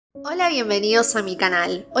Hola, bienvenidos a mi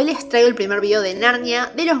canal. Hoy les traigo el primer video de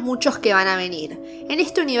Narnia de los muchos que van a venir. En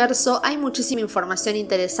este universo hay muchísima información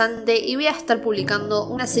interesante y voy a estar publicando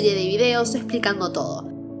una serie de videos explicando todo.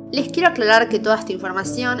 Les quiero aclarar que toda esta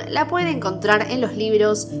información la pueden encontrar en los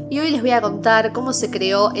libros y hoy les voy a contar cómo se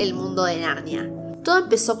creó el mundo de Narnia. Todo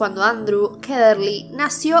empezó cuando Andrew Ketterley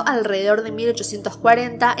nació alrededor de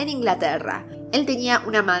 1840 en Inglaterra. Él tenía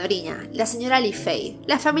una madrina, la señora Fay.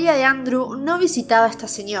 La familia de Andrew no visitaba a esta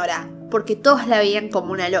señora, porque todos la veían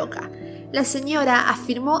como una loca. La señora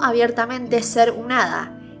afirmó abiertamente ser un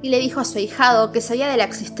hada, y le dijo a su ahijado que sabía de la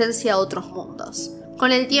existencia de otros mundos.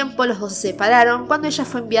 Con el tiempo los dos se separaron cuando ella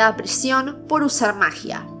fue enviada a prisión por usar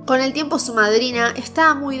magia. Con el tiempo su madrina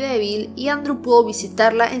estaba muy débil y Andrew pudo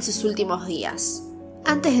visitarla en sus últimos días.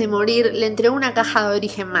 Antes de morir le entregó una caja de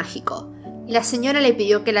origen mágico. La señora le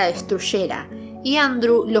pidió que la destruyera, y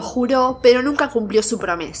Andrew lo juró pero nunca cumplió su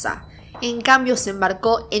promesa. En cambio se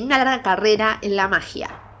embarcó en una larga carrera en la magia.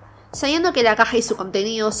 Sabiendo que la caja y su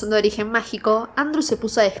contenido son de origen mágico, Andrew se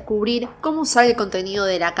puso a descubrir cómo usar el contenido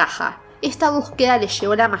de la caja. Esta búsqueda le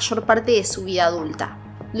llevó la mayor parte de su vida adulta.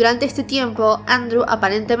 Durante este tiempo, Andrew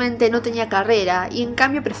aparentemente no tenía carrera y en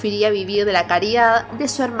cambio prefería vivir de la caridad de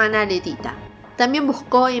su hermana Letita. También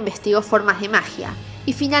buscó e investigó formas de magia,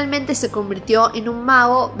 y finalmente se convirtió en un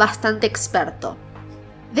mago bastante experto.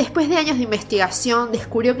 Después de años de investigación,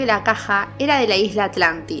 descubrió que la caja era de la isla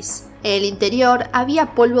Atlantis. En el interior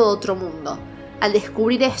había polvo de otro mundo. Al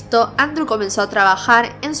descubrir esto, Andrew comenzó a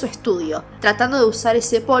trabajar en su estudio, tratando de usar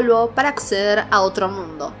ese polvo para acceder a otro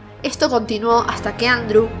mundo. Esto continuó hasta que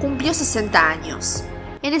Andrew cumplió 60 años.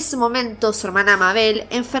 En ese momento, su hermana Mabel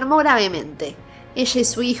enfermó gravemente. Ella y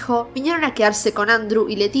su hijo vinieron a quedarse con Andrew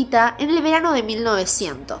y Letita en el verano de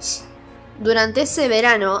 1900. Durante ese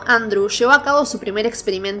verano, Andrew llevó a cabo su primer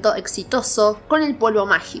experimento exitoso con el polvo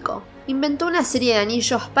mágico. Inventó una serie de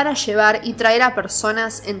anillos para llevar y traer a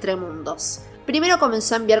personas entre mundos. Primero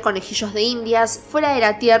comenzó a enviar conejillos de indias fuera de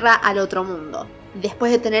la Tierra al otro mundo.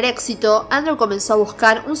 Después de tener éxito, Andrew comenzó a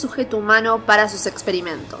buscar un sujeto humano para sus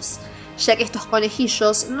experimentos, ya que estos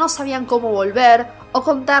conejillos no sabían cómo volver o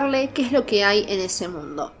contarle qué es lo que hay en ese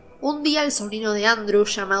mundo. Un día el sobrino de Andrew,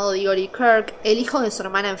 llamado Diggory Kirk, el hijo de su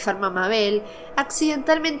hermana enferma Mabel,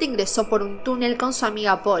 accidentalmente ingresó por un túnel con su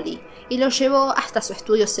amiga Polly y lo llevó hasta su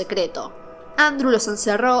estudio secreto. Andrew los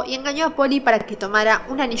encerró y engañó a Polly para que tomara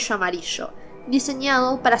un anillo amarillo,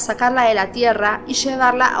 diseñado para sacarla de la Tierra y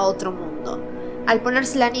llevarla a otro mundo. Al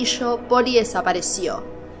ponerse el anillo, Polly desapareció.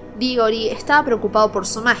 Diggory estaba preocupado por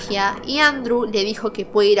su magia y Andrew le dijo que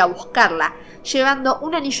puede ir a buscarla, llevando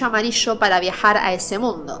un anillo amarillo para viajar a ese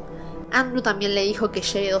mundo. Andrew también le dijo que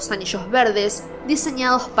lleve 2 anillos verdes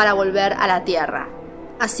diseñados para volver a la Tierra.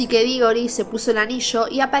 Así que Diggory se puso el anillo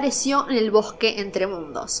y apareció en el bosque entre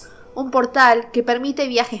mundos, un portal que permite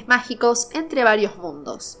viajes mágicos entre varios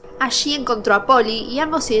mundos. Allí encontró a Polly y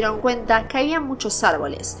ambos se dieron cuenta que había muchos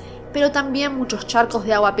árboles, pero también muchos charcos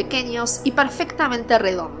de agua pequeños y perfectamente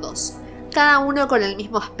redondos, cada uno con el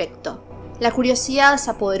mismo aspecto. La curiosidad se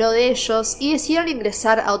apoderó de ellos y decidieron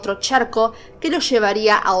ingresar a otro charco que los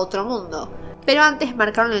llevaría a otro mundo, pero antes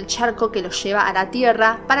marcaron el charco que los lleva a la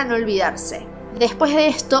Tierra para no olvidarse. Después de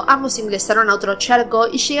esto, ambos ingresaron a otro charco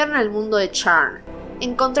y llegaron al mundo de Charn.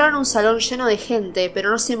 Encontraron un salón lleno de gente, pero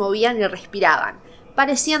no se movían ni respiraban,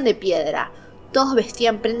 parecían de piedra. Todos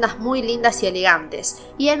vestían prendas muy lindas y elegantes,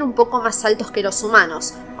 y eran un poco más altos que los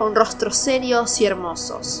humanos, con rostros serios y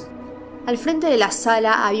hermosos. Al frente de la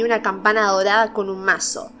sala había una campana dorada con un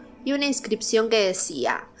mazo, y una inscripción que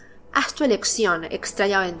decía: «Haz tu elección,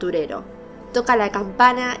 extraño aventurero. Toca la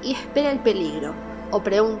campana y espera el peligro, o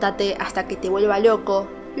pregúntate hasta que te vuelva loco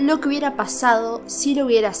lo que hubiera pasado si lo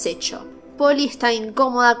hubieras hecho». Polly estaba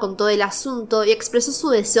incómoda con todo el asunto y expresó su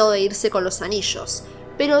deseo de irse con los anillos,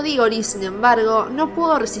 pero Diggory, sin embargo, no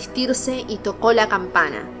pudo resistirse y tocó la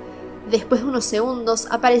campana. Después de unos segundos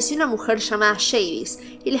apareció una mujer llamada Jadis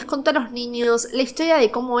y les contó a los niños la historia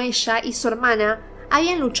de cómo ella y su hermana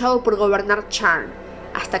habían luchado por gobernar Charn,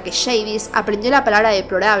 hasta que Jadis aprendió la palabra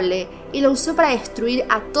deplorable y la usó para destruir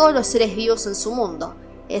a todos los seres vivos en su mundo,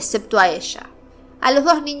 excepto a ella. A los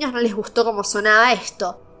 2 niños no les gustó cómo sonaba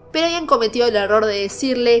esto, pero habían cometido el error de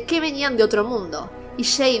decirle que venían de otro mundo, y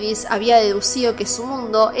Jadis había deducido que su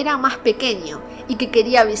mundo era más pequeño y que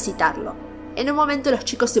quería visitarlo. En un momento los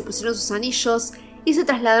chicos se pusieron sus anillos y se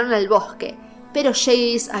trasladaron al bosque, pero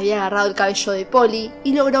Jadis había agarrado el cabello de Polly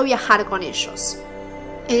y logró viajar con ellos.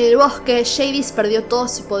 En el bosque, Jadis perdió todo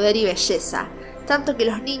su poder y belleza, tanto que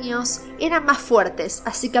los niños eran más fuertes,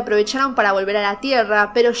 así que aprovecharon para volver a la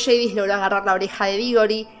Tierra, pero Jadis logró agarrar la oreja de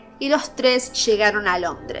Diggory y los 3 llegaron a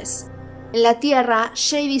Londres. En la Tierra,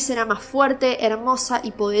 Jadis era más fuerte, hermosa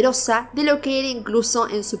y poderosa de lo que era incluso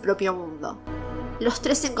en su propio mundo. Los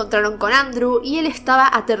tres se encontraron con Andrew y él estaba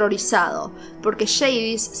aterrorizado, porque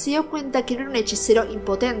Jadis se dio cuenta que era un hechicero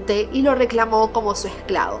impotente y lo reclamó como su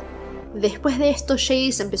esclavo. Después de esto,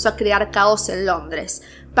 Jadis empezó a crear caos en Londres.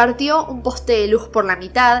 Partió un poste de luz por la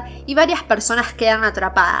mitad y varias personas quedaron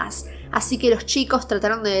atrapadas, así que los chicos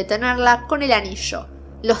trataron de detenerla con el anillo.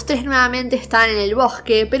 Los tres nuevamente estaban en el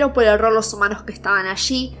bosque, pero por error los humanos que estaban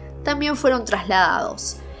allí también fueron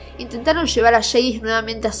trasladados. Intentaron llevar a Jadis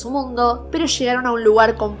nuevamente a su mundo, pero llegaron a un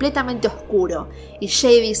lugar completamente oscuro, y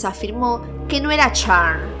Jadis afirmó que no era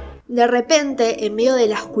Charm. De repente, en medio de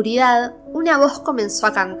la oscuridad, una voz comenzó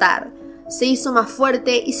a cantar. Se hizo más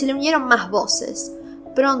fuerte y se le unieron más voces.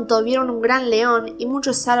 Pronto vieron un gran león y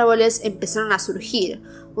muchos árboles empezaron a surgir,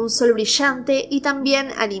 un sol brillante y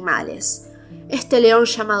también animales. Este león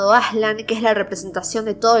llamado Aslan, que es la representación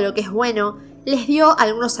de todo lo que es bueno, les dio a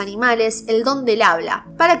algunos animales el don del habla,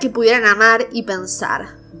 para que pudieran amar y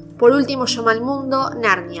pensar. Por último llamó al mundo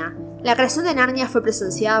Narnia. La creación de Narnia fue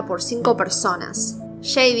presenciada por 5 personas: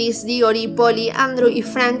 Jadis, Diggory, Polly, Andrew y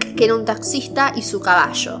Frank, que era un taxista y su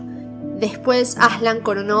caballo. Después Aslan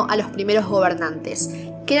coronó a los primeros gobernantes,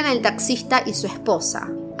 que eran el taxista y su esposa.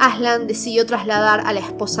 Aslan decidió trasladar a la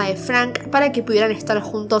esposa de Frank para que pudieran estar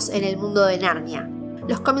juntos en el mundo de Narnia.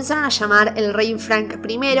 Los comenzaron a llamar el rey Frank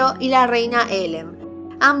I y la reina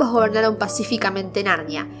Ellen. Ambos gobernaron pacíficamente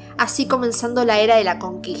Narnia, así comenzando la era de la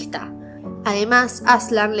conquista. Además,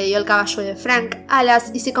 Aslan le dio al caballo de Frank alas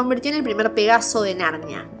y se convirtió en el primer Pegaso de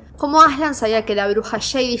Narnia. Como Aslan sabía que la bruja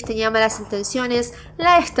Jadis tenía malas intenciones,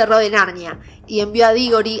 la desterró de Narnia y envió a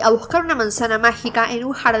Diggory a buscar una manzana mágica en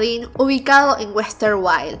un jardín ubicado en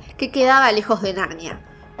Westerwild, que quedaba lejos de Narnia.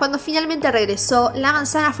 Cuando finalmente regresó, la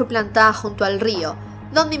manzana fue plantada junto al río,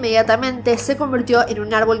 donde inmediatamente se convirtió en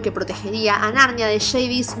un árbol que protegería a Narnia de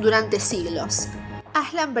Jadis durante siglos.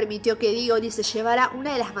 Aslan permitió que Diggory se llevara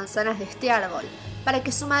una de las manzanas de este árbol, para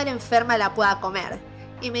que su madre enferma la pueda comer.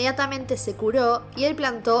 Inmediatamente se curó y él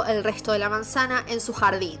plantó el resto de la manzana en su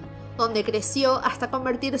jardín, donde creció hasta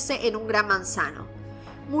convertirse en un gran manzano.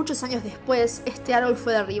 Muchos años después, este árbol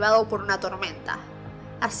fue derribado por una tormenta.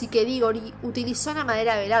 Así que Diggory utilizó la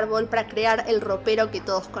madera del árbol para crear el ropero que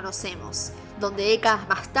todos conocemos, donde décadas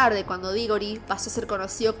más tarde, cuando Diggory pasó a ser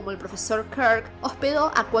conocido como el profesor Kirk,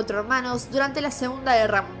 hospedó a 4 hermanos durante la Segunda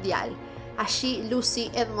Guerra Mundial. Allí Lucy,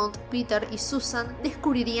 Edmund, Peter y Susan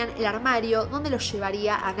descubrirían el armario donde los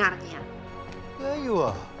llevaría a Narnia. There you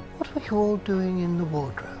are. What are you all doing in the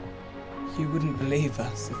wardrobe? You wouldn't believe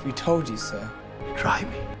us if we told you, sir. Try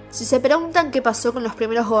me. Si se preguntan qué pasó con los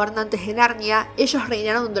primeros gobernantes de Narnia, ellos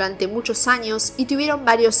reinaron durante muchos años y tuvieron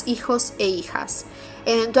varios hijos e hijas.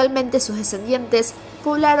 Eventualmente sus descendientes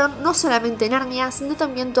poblaron no solamente Narnia, sino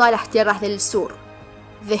también todas las tierras del sur.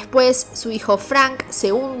 Después, su hijo Frank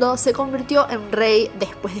II se convirtió en rey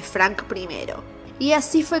después de Frank I. Y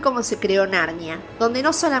así fue como se creó Narnia, donde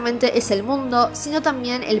no solamente es el mundo, sino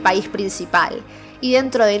también el país principal. Y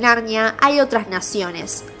dentro de Narnia hay otras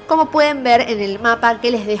naciones, como pueden ver en el mapa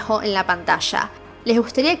que les dejo en la pantalla. ¿Les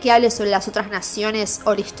gustaría que hable sobre las otras naciones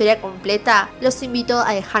o la historia completa? Los invito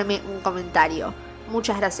a dejarme un comentario.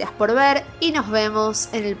 Muchas gracias por ver y nos vemos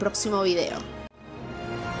en el próximo video.